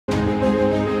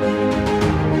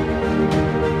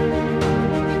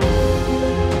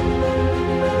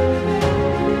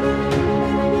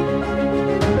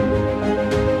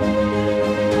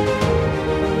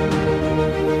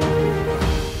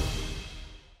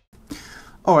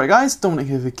Alright guys, Dominic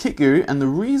here for Kit Guru, and the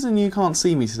reason you can't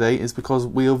see me today is because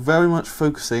we are very much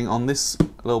focusing on this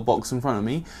little box in front of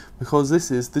me, because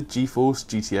this is the GeForce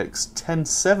GTX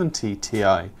 1070 Ti.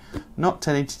 Not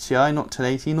 1080 Ti, not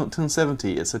 1080, not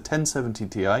 1070, it's a 1070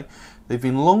 Ti. They've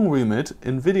been long rumoured,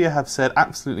 Nvidia have said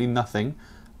absolutely nothing,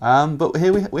 but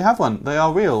here we have one, they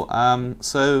are real.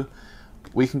 So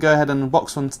we can go ahead and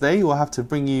unbox one today. We'll have to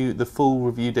bring you the full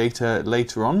review data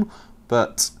later on,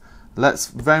 but let's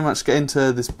very much get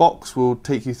into this box. We'll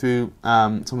take you through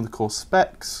some of the core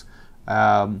specs,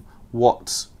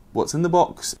 what's in the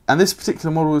box. And this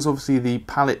particular model is obviously the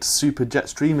Palit Super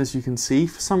JetStream, as you can see.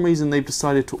 For some reason they've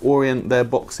decided to orient their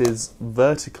boxes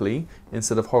vertically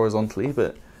instead of horizontally,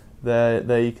 but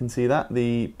there you can see that,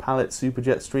 the Palit Super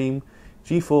JetStream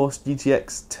GeForce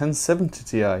GTX 1070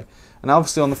 Ti. And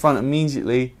obviously on the front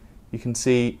immediately you can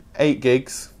see 8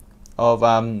 gigs of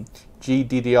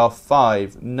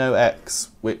GDDR5, no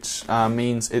X, which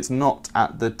means it's not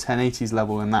at the 1080s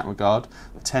level in that regard.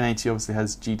 The 1080 obviously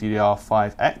has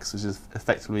GDDR5X, which is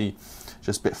effectively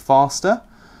just a bit faster.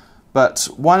 But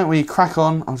why don't we crack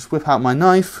on? I'll just whip out my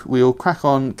knife. We'll crack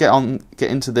on, get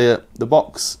into the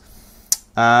box,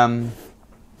 and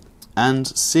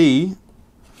see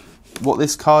what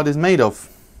this card is made of.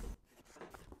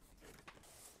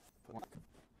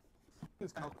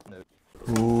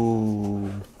 Ooh.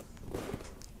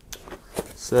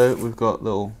 So we've got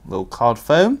little card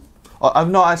foam. I've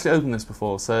not actually opened this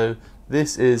before, so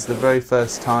this is the very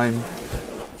first time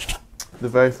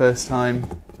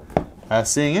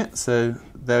seeing it. So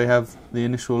there we have the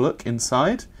initial look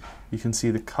inside. You can see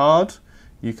the card.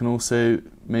 You can also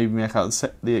maybe make out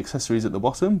the accessories at the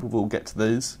bottom, but we'll get to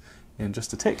those in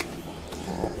just a tick.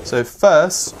 So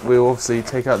first, we'll obviously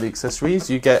take out the accessories.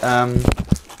 You get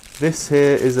this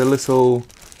here is a little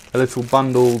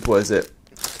bundled, what is it,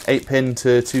 8-pin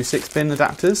to 2 6-pin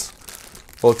adapters,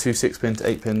 or 2 6-pin to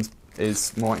 8 pins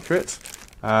is more accurate.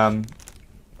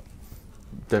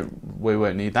 We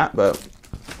won't need that, but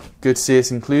good to see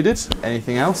it's included.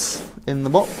 Anything else in the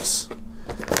box?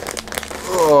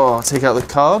 Oh, I'll take out the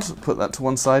card, put that to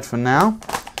one side for now.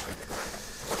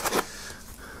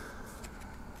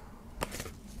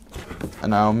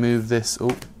 And I'll move this.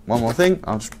 Oh, one more thing.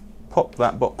 I'll just pop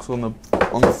that box on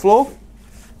the floor.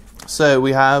 So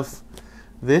we have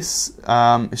this.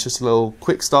 It's just a little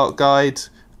quick start guide,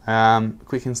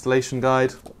 quick installation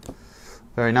guide.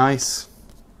 Very nice.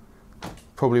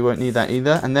 Probably won't need that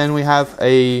either. And then we have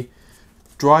a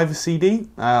driver CD.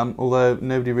 Although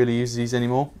nobody really uses these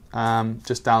anymore.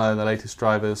 Just download the latest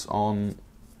drivers on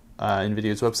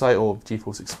Nvidia's website or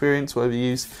GeForce Experience, whatever you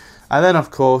use. And then, of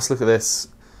course, look at this.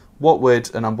 What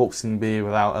would an unboxing be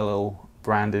without a little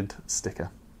branded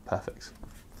sticker? Perfect.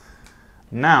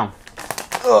 Now,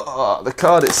 the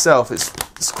card itself,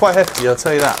 it's quite hefty, I'll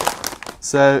tell you that.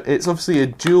 So it's obviously a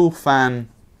dual fan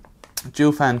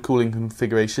cooling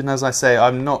configuration. As I say, I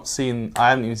haven't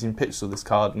even seen pictures of this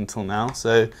card until now,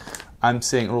 so I'm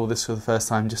seeing all of this for the first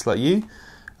time, just like you.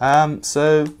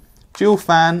 So dual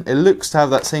fan, it looks to have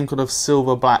that same kind of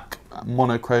silver black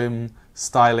monochrome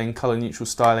styling, color neutral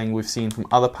styling we've seen from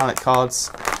other Palit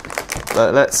cards.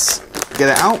 But let's get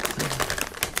it out.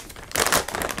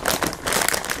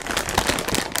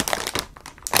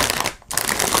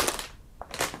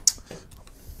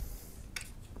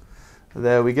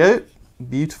 There we go.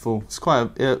 Beautiful. It's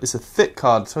it's a thick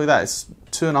card. I'll tell you that. It's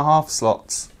 2.5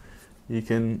 slots. You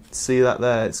can see that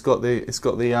there. It's got the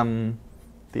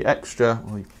extra.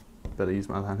 Oh, you better use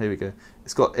my other hand. Here we go.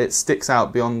 It sticks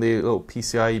out beyond the little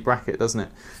PCIe bracket, doesn't it?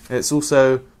 And it's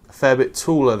also a fair bit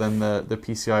taller than the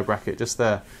PCI bracket. Just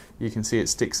there, you can see it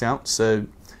sticks out. So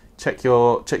check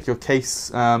your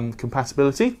case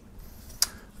compatibility.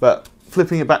 But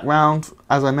flipping it back round,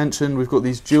 as I mentioned, we've got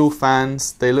these dual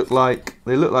fans. They look like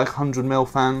 100mm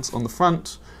fans on the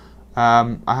front.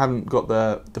 I haven't got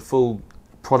the full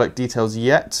product details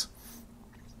yet.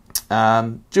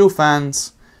 Dual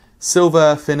fans,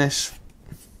 silver finish,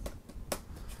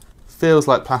 feels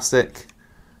like plastic,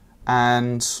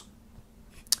 and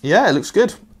yeah, it looks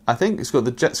good. I think it's got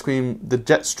the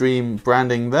JetStream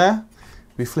branding there.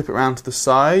 We flip it around to the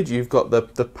side, you've got the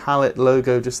Palit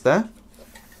logo just there.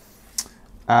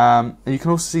 And you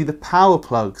can also see the power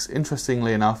plugs.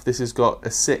 Interestingly enough, this has got a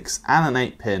 6 and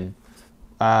an 8-pin,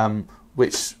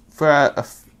 which for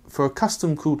a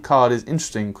custom cooled card is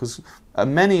interesting, because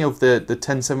many of the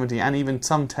 1070 and even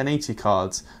some 1080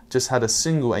 cards just had a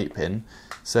single 8-pin.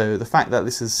 So the fact that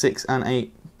this is 6 and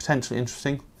 8, potentially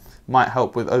interesting, might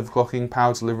help with overclocking,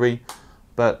 power delivery,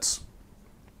 but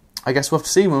I guess we'll have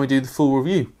to see when we do the full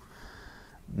review.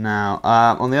 Now,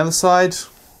 on the other side,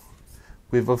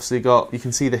 We've obviously got, you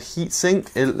can see the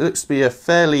heatsink. It looks to be a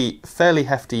fairly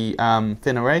hefty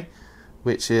fin array,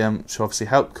 which should obviously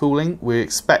help cooling. We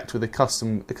expect with a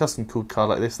custom cooled card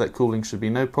like this that cooling should be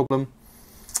no problem.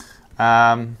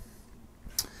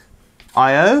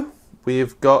 I/O,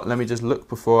 we've got, let me just look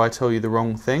before I tell you the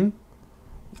wrong thing.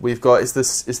 We've got,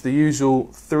 it's the usual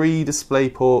 3 display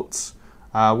ports,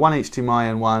 1 HDMI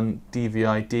and 1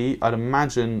 DVI-D. I'd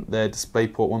imagine they're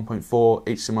DisplayPort 1.4,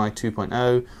 HDMI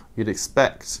 2.0, you'd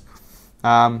expect.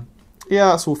 Yeah,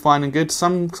 that's all fine and good.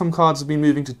 Some cards have been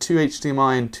moving to 2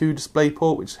 HDMI and 2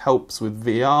 DisplayPort, which helps with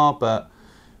VR, but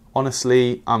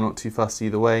honestly, I'm not too fussed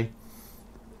either way.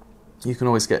 You can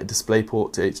always get a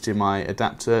DisplayPort to HDMI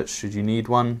adapter should you need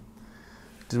one.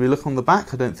 Did we look on the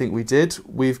back? I don't think we did.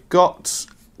 We've got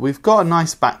a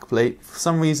nice backplate. For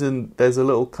some reason, there's a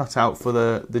little cutout for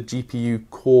the GPU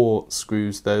core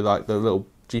screws, though, like the little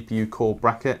GPU core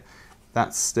bracket.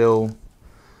 That's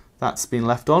been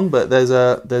left on, but there's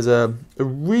a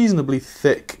reasonably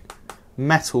thick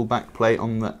metal backplate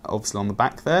obviously on the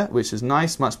back there, which is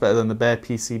nice, much better than the bare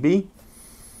PCB.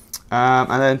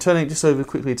 And then turning just over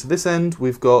quickly to this end,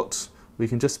 we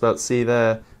can just about see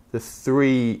there the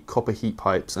 3 copper heat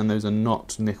pipes, and those are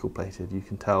not nickel plated. You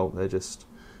can tell they're just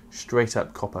straight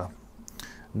up copper,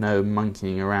 no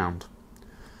monkeying around.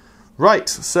 Right,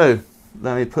 so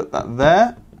let me put that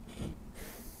there.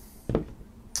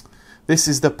 This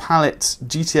is the Palit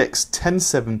GTX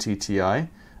 1070 Ti,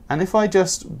 and if I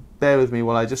just bear with me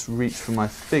while I just reach for my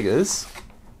figures,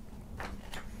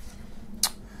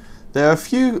 there are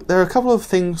a couple of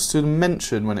things to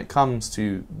mention when it comes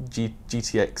to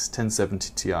GTX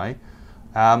 1070 Ti.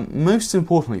 Most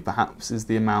importantly, perhaps, is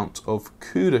the amount of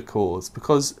CUDA cores,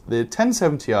 because the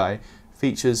 1070 Ti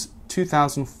features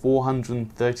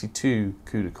 2,432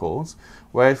 CUDA cores,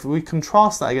 where if we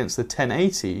contrast that against the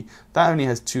 1080, that only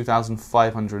has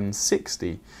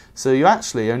 2,560. So you're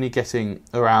actually only getting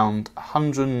around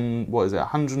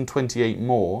 128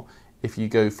 more if you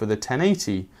go for the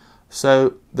 1080.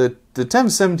 So the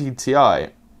 1070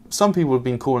 Ti, some people have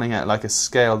been calling it like a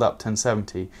scaled up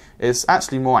 1070. It's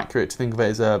actually more accurate to think of it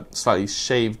as a slightly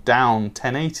shaved down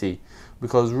 1080,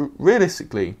 because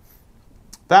realistically,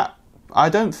 that, I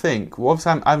don't think, well,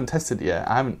 obviously I haven't tested it yet,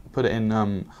 I haven't put it in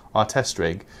our test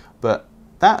rig, but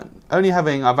that only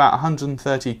having about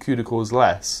 130 CUDA cores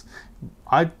less,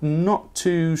 I'm not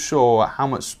too sure how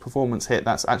much performance hit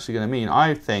that's actually going to mean.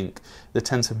 I think the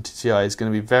 1070 Ti is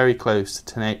going to be very close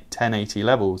to 1080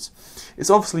 levels. It's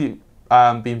obviously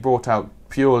been brought out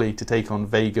purely to take on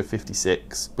Vega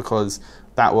 56, because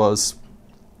that was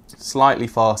slightly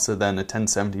faster than a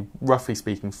 1070, roughly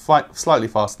speaking, slightly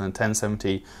faster than a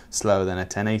 1070, slower than a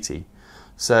 1080.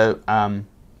 So I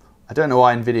don't know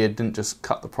why Nvidia didn't just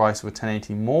cut the price of a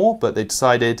 1080 more, but they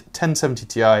decided 1070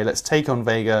 Ti, let's take on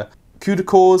Vega. CUDA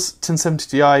cores, 1070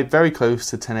 Ti, very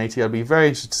close to 1080. I'd be very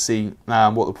interested to see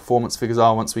what the performance figures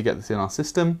are once we get this in our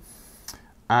system.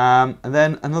 And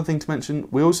then another thing to mention,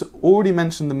 we also already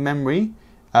mentioned the memory.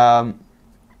 So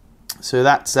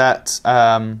that's at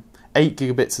 8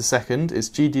 gigabits a second. It's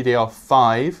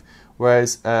GDDR5,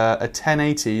 whereas a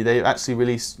 1080, they've actually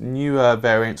released newer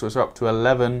variants which are up to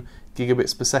 11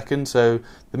 gigabits per second. So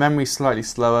the memory is slightly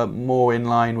slower, more in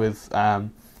line with a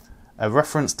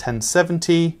reference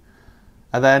 1070.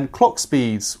 And then clock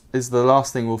speeds is the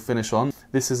last thing we'll finish on.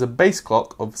 This is a base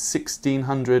clock of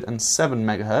 1607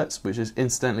 MHz, which is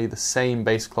incidentally the same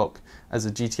base clock as a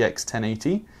GTX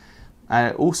 1080.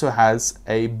 And it also has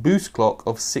a boost clock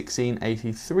of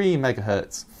 1683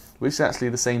 MHz, which is actually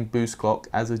the same boost clock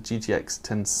as a GTX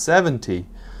 1070.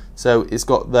 So it's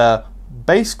got the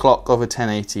base clock of a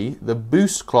 1080, the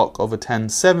boost clock of a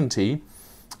 1070,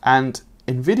 and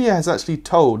Nvidia has actually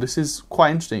told, this is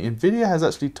quite interesting, Nvidia has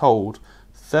actually told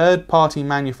third-party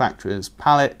manufacturers,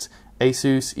 Palit,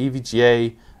 Asus,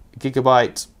 EVGA,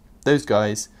 Gigabyte, those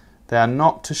guys, they are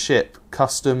not to ship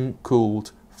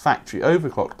custom-cooled factory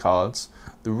overclocked cards.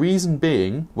 The reason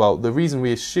being, well, the reason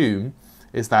we assume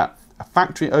is that a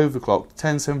factory overclocked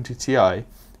 1070 Ti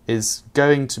is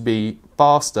going to be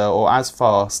faster or as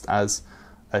fast as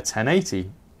a 1080.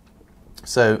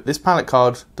 So this Palit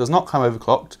card does not come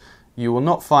overclocked. You will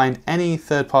not find any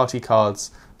third-party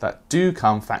cards that do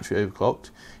come factory overclocked.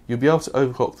 You'll be able to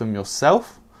overclock them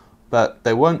yourself, but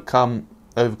they won't come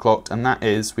overclocked, and that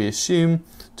is, we assume,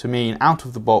 to mean out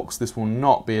of the box this will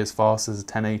not be as fast as a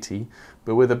 1080,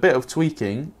 but with a bit of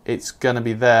tweaking it's going to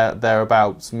be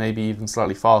thereabouts, maybe even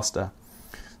slightly faster.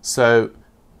 So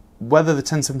whether the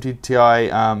 1070 Ti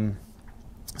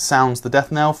sounds the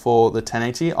death knell for the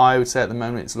 1080, I would say at the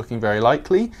moment it's looking very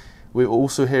likely. We're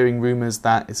also hearing rumours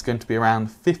that it's going to be around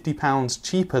 £50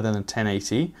 cheaper than a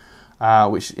 1080.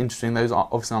 which is interesting. Those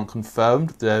obviously aren't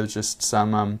confirmed. They're just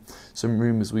some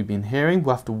rumours we've been hearing.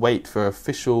 We'll have to wait for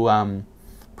official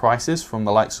prices from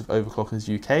the likes of Overclockers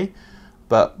UK.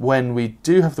 But when we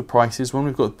do have the prices, when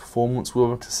we've got the performance,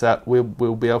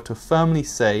 we'll be able to firmly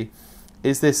say,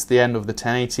 is this the end of the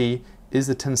 1080? Is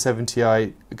the 1070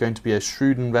 Ti going to be a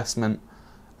shrewd investment?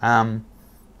 And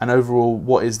overall,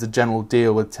 what is the general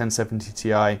deal with 1070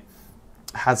 Ti?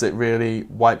 Has it really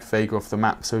wiped Vega off the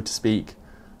map, so to speak?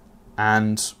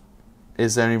 And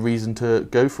is there any reason to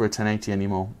go for a 1080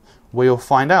 anymore? We'll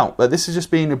find out. But this has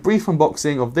just been a brief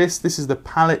unboxing of this. This is the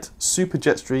Palit Super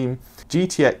JetStream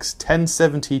GTX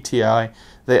 1070 Ti.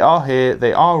 They are here,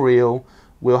 they are real.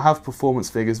 We'll have performance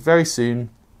figures very soon.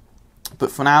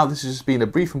 But for now, this has just been a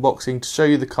brief unboxing to show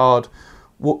you the card,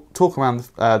 talk around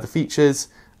the features,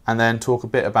 and then talk a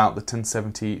bit about the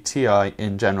 1070 Ti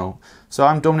in general. So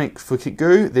I'm Dominic for Kit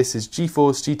Guru. This is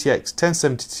GeForce GTX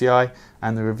 1070 Ti,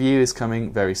 and the review is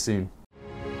coming very soon.